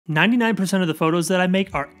99% of the photos that I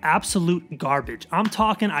make are absolute garbage. I'm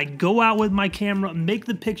talking I go out with my camera, make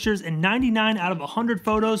the pictures, and 99 out of 100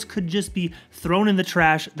 photos could just be thrown in the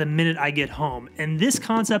trash the minute I get home. And this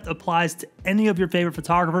concept applies to any of your favorite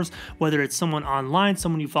photographers, whether it's someone online,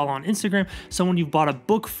 someone you follow on Instagram, someone you've bought a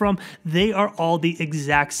book from, they are all the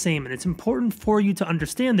exact same. And it's important for you to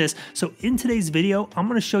understand this. So in today's video, I'm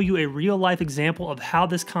gonna show you a real life example of how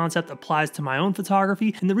this concept applies to my own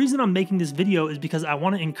photography. And the reason I'm making this video is because I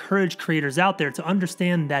wanna encourage creators out there to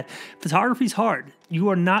understand that photography is hard. You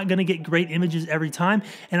are not going to get great images every time.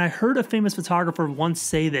 And I heard a famous photographer once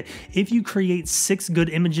say that if you create 6 good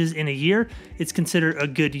images in a year, it's considered a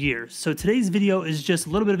good year. So today's video is just a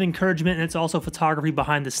little bit of encouragement, and it's also photography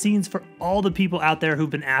behind the scenes for all the people out there who've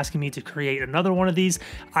been asking me to create another one of these.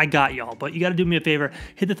 I got y'all, but you got to do me a favor,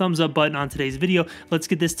 hit the thumbs up button on today's video. Let's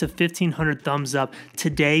get this to 1,500 thumbs up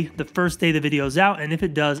today, the first day the video's out. And if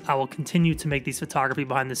it does, I will continue to make these photography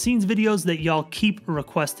behind the scenes videos that y'all keep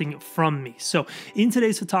requesting from me. So in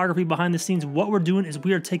today's photography behind the scenes, what we're doing is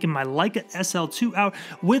we are taking my Leica SL2 out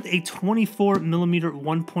with a 24mm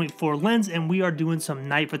 1.4 lens, and we are doing some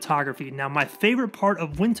night photography. Now, my favorite part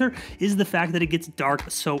of winter is the fact that it gets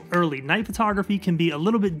dark so early. Night photography can be a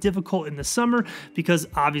little bit difficult in the summer because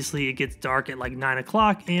obviously it gets dark at like 9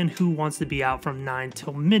 o'clock, and who wants to be out from 9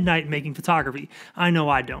 till midnight making photography? I know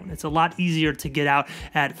I don't. It's a lot easier to get out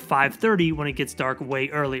at 5:30 when it gets dark way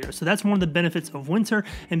earlier. So that's one of the benefits of winter,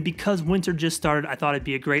 and because winter just started, I thought it'd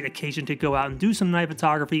be a great occasion to go out and do some night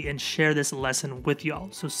photography and share this lesson with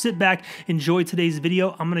y'all. So sit back, enjoy today's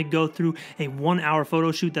video. I'm gonna go through a 1-hour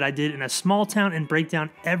photo shoot that I did in a small town and break down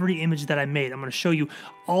every image that I made. I'm gonna show you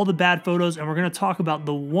all the bad photos, and we're gonna talk about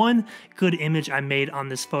the one good image I made on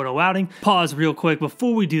this photo outing. Pause real quick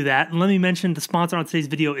before we do that. Let me mention the sponsor on today's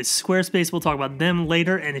video is Squarespace. We'll talk about them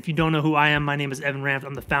later. And if you don't know who I am, my name is Evan Ranft.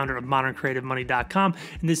 I'm the founder of ModernCreativeMoney.com,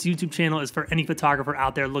 and this YouTube channel is for any photographer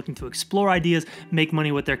out there looking to explore ideas, make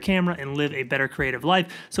money with their camera, and live a better creative life.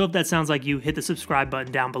 So if that sounds like you, hit the subscribe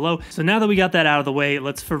button down below. So now that we got that out of the way,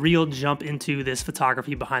 let's for real jump into this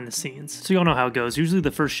photography behind the scenes. So y'all know how it goes. Usually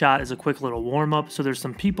the first shot is a quick little warm up. So there's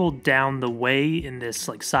some people down the way in this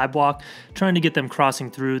like sidewalk, trying to get them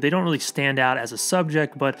crossing through. They don't really stand out as a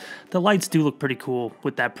subject, but the lights do look pretty cool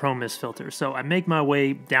with that Pro Mist filter. So I make my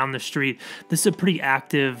way down the street. This is a pretty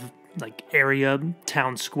active like area,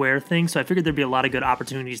 town square thing. So I figured there'd be a lot of good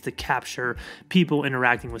opportunities to capture people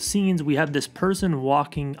interacting with scenes. We have this person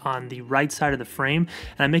walking on the right side of the frame,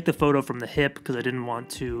 and I make the photo from the hip because I didn't want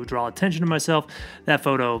to draw attention to myself. That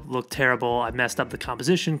photo looked terrible. I messed up the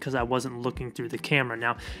composition because I wasn't looking through the camera.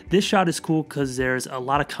 Now, this shot is cool because there's a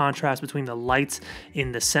lot of contrast between the lights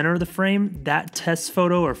in the center of the frame. That test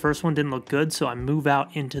photo or first one didn't look good, so I move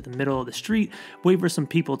out into the middle of the street, wait for some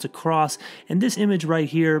people to cross, and this image right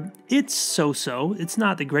here, it's so-so. It's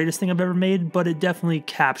not the greatest thing I've ever made, but it definitely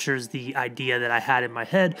captures the idea that I had in my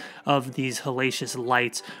head of these hellacious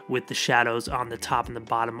lights with the shadows on the top and the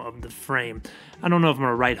bottom of the frame. I don't know if I'm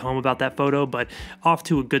gonna write home about that photo, but off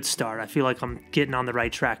to a good start. I feel like I'm getting on the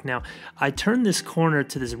right track. Now, I turned this corner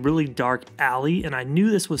to this really dark alley, and I knew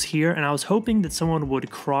this was here, and I was hoping that someone would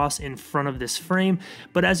cross in front of this frame,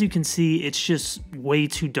 but as you can see, it's just way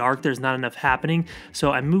too dark. There's not enough happening.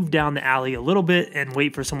 So I move down the alley a little bit and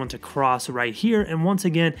wait for someone to cross right here, and once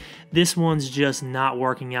again, this one's just not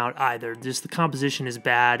working out either. Just the composition is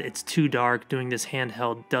bad. It's too dark. Doing this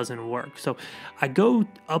handheld doesn't work. So I go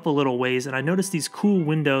up a little ways, and I notice these cool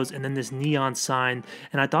windows and then this neon sign,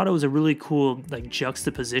 and I thought it was a really cool like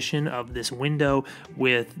juxtaposition of this window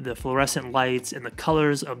with the fluorescent lights and the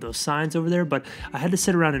colors of those signs over there. But I had to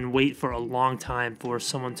sit around and wait for a long time for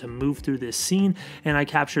someone to move through this scene, and I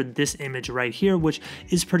captured this image right here, which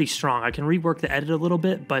is pretty strong. I can rework the edit a little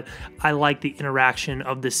bit, but I like the interaction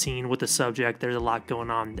of the scene with the subject. There's a lot going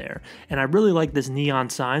on there, and I really like this neon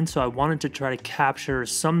sign, so I wanted to try to capture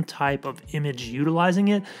some type of image utilizing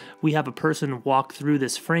it. We have a person walk through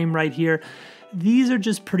this frame right here. These are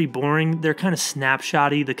just pretty boring. They're kind of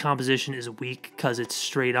snapshotty. The composition is weak because it's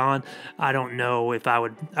straight on. I don't know if I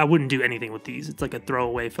wouldn't do anything with these. It's like a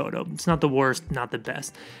throwaway photo. It's not the worst, not the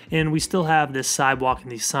best. And we still have this sidewalk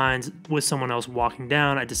and these signs with someone else walking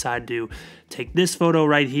down. I decided to take this photo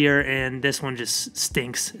right here, and this one just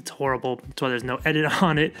stinks. It's horrible. That's why there's no edit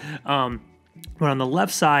on it. But on the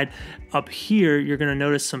left side, up here, you're gonna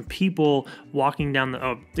notice some people walking down the,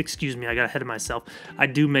 oh, excuse me, I got ahead of myself. I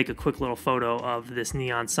do make a quick little photo of this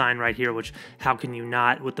neon sign right here, which how can you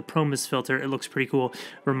not? With the Pro Mist filter, it looks pretty cool.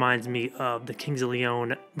 Reminds me of the Kings of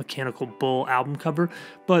Leon Mechanical Bull album cover.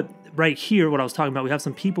 But right here, what I was talking about, we have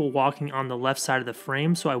some people walking on the left side of the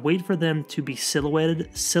frame, so I wait for them to be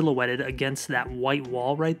silhouetted against that white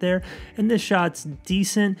wall right there. And this shot's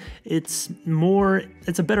decent. It's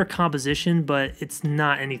a better composition, but it's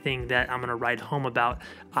not anything that I'm gonna write home about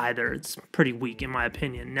either. It's pretty weak in my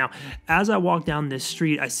opinion. Now, as I walk down this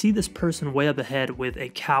street, I see this person way up ahead with a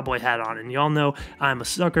cowboy hat on, and y'all know I'm a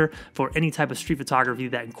sucker for any type of street photography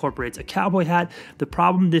that incorporates a cowboy hat. The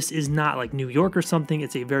problem, this is not like New York or something.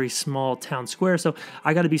 It's a very small town square, so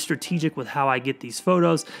I got to be strategic with how I get these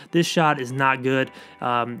photos. This shot is not good.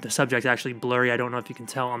 The subject's actually blurry. I don't know if you can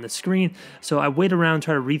tell on the screen. So I wait around,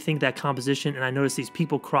 try to rethink that composition, and I notice these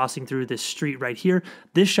people crossing through this street right here.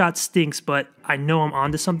 This shot stinks, but I know I'm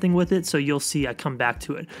onto something with it, so you'll see I come back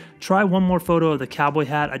to it. Try one more photo of the cowboy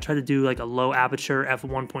hat. I try to do like a low aperture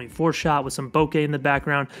f1.4 shot with some bokeh in the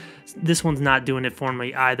background. This one's not doing it for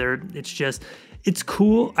me either. It's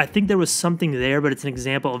cool. I think there was something there, but it's an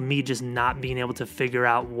example of me just not being able to figure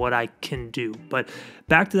out what I can do. But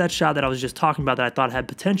back to that shot that I was just talking about that I thought had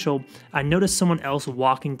potential, I noticed someone else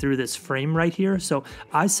walking through this frame right here. So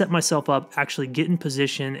I set myself up, actually get in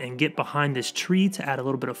position and get behind this tree to add a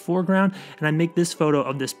little bit of foreground. And I make this photo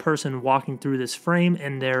of this person walking through this frame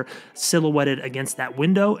and they're silhouetted against that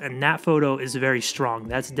window. And that photo is very strong.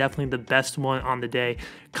 That's definitely the best one on the day,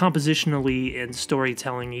 compositionally and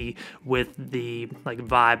storytelling-y with the like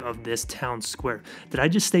vibe of this town square. Did I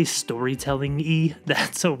just say storytelling-y?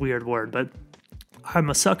 That's a weird word, but I'm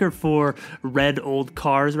a sucker for red old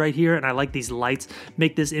cars right here, and I like these lights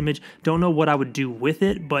make this image. Don't know what I would do with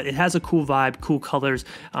it, but it has a cool vibe, cool colors.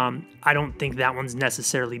 I don't think that one's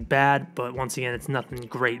necessarily bad, but once again, it's nothing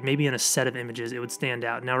great. Maybe in a set of images, it would stand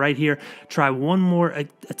out. Now right here, try one more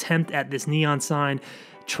attempt at this neon sign.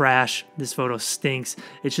 Trash. This photo stinks.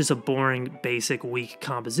 It's just a boring, basic, weak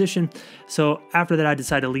composition. So after that, I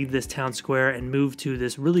decided to leave this town square and move to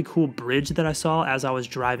this really cool bridge that I saw as I was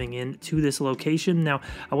driving into this location. Now,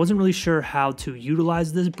 I wasn't really sure how to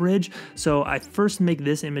utilize this bridge, so I first make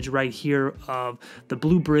this image right here of the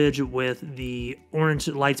blue bridge with the orange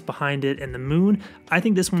lights behind it and the moon. I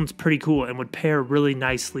think this one's pretty cool and would pair really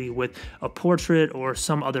nicely with a portrait or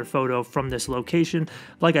some other photo from this location.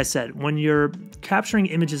 Like I said, when you're capturing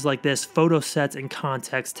images like this, photo sets and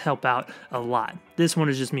context help out a lot. This one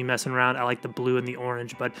is just me messing around. I like the blue and the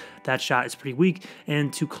orange, but that shot is pretty weak.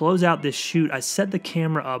 And to close out this shoot, I set the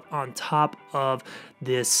camera up on top of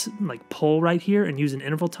this like pole right here and use an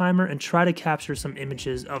interval timer and try to capture some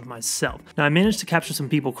images of myself. Now I managed to capture some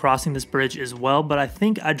people crossing this bridge as well, but I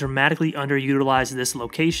think I dramatically underutilized this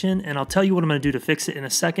location, and I'll tell you what I'm going to do to fix it in a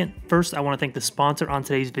second. First, I want to thank the sponsor on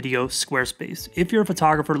today's video, Squarespace. If you're a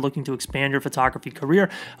photographer looking to expand your photography career,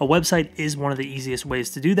 a website is one of the easiest ways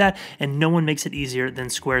to do that, and no one makes it easier than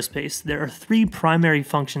Squarespace. There are three primary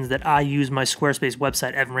functions that I use my Squarespace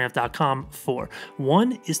website, evanranft.com, for.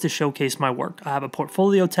 One is to showcase my work. I have a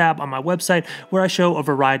portfolio tab on my website where I show a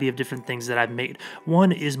variety of different things that I've made.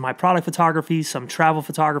 One is my product photography, some travel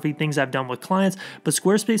photography, things I've done with clients, but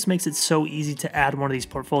Squarespace makes it so easy to add one of these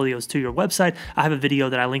portfolios to your website. I have a video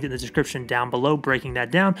that I linked in the description down below breaking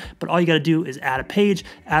that down, but all you got to do is add a page,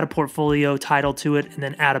 add a portfolio title to it, and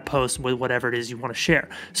then add a post with whatever it is you want to share.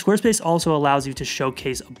 Squarespace also allows you to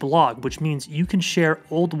showcase a blog, which means you can share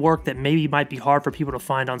old work that maybe might be hard for people to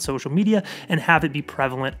find on social media and have it be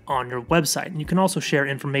prevalent on your website. And you can also share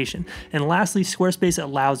information. And lastly, Squarespace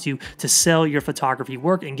allows you to sell your photography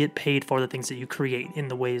work and get paid for the things that you create in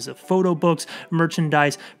the ways of photo books,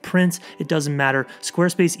 merchandise, prints. It doesn't matter.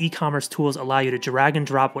 Squarespace e-commerce tools allow you to drag and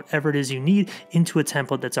drop whatever it is you need into a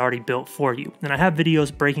template that's already built for you. And I have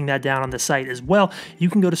videos breaking that down on the site as well. You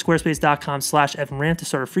can go to squarespace.com/EvanRanft to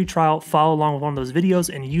start a free trial, follow along with one of those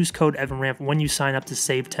videos, and use code EvanRanft when you sign up to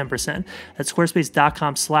save 10%. That's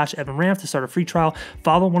squarespace.com/EvanRanft to start a free trial,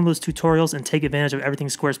 follow one of those tutorials, and take advantage of everything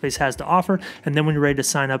Squarespace has to offer. And then when you're ready to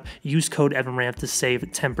sign up, use code EvanRanft to save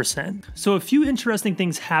 10%. So a few interesting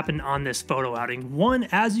things happened on this photo outing. One,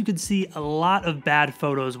 as you can see, a lot of bad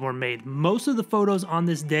photos were made. Most of the photos on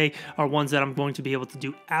this day are ones that I'm going to be able to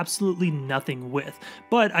do absolutely nothing with.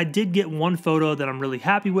 But I did get one photo that I'm really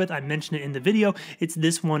happy with. I mentioned it in the video. It's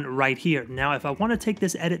this one right here. Now, Now, if I want to take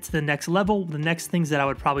this edit to the next level, the next things that I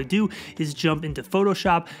would probably do is jump into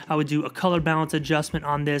Photoshop. I would do a color balance adjustment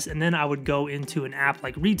on this, and then I would go into an app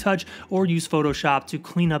like Retouch or use Photoshop to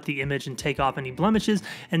clean up the image and take off any blemishes.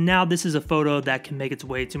 And now this is a photo that can make its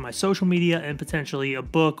way to my social media and potentially a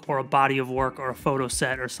book or a body of work or a photo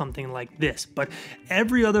set or something like this. But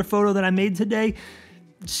every other photo that I made today,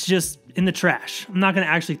 it's just in the trash. I'm not going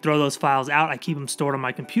to actually throw those files out. I keep them stored on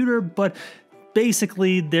my computer, but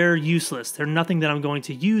basically they're useless. They're nothing that I'm going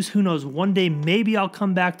to use. Who knows, one day maybe I'll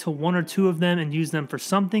come back to one or two of them and use them for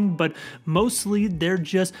something, but mostly they're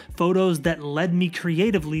just photos that led me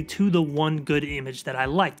creatively to the one good image that I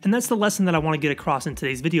liked. And that's the lesson that I want to get across in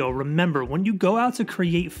today's video. Remember, when you go out to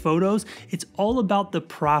create photos, it's all about the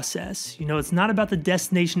process. You know, it's not about the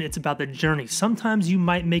destination, it's about the journey. Sometimes you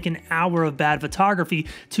might make an hour of bad photography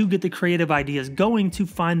to get the creative ideas going, to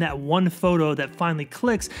find that one photo that finally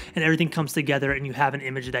clicks and everything comes together and you have an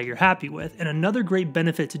image that you're happy with. And another great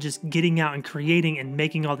benefit to just getting out and creating and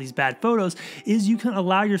making all these bad photos is you can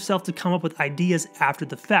allow yourself to come up with ideas after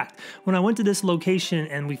the fact. When I went to this location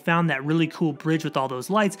and we found that really cool bridge with all those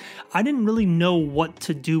lights, I didn't really know what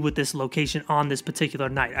to do with this location on this particular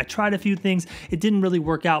night. I tried a few things, it didn't really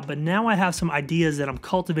work out, but now I have some ideas that I'm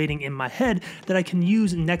cultivating in my head that I can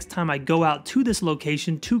use next time I go out to this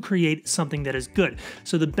location to create something that is good.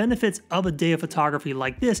 So the benefits of a day of photography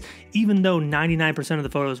like this, even though 99% of the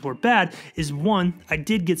photos were bad, is one, I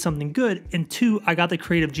did get something good, and two, I got the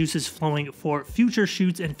creative juices flowing for future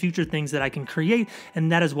shoots and future things that I can create,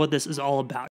 and that is what this is all about.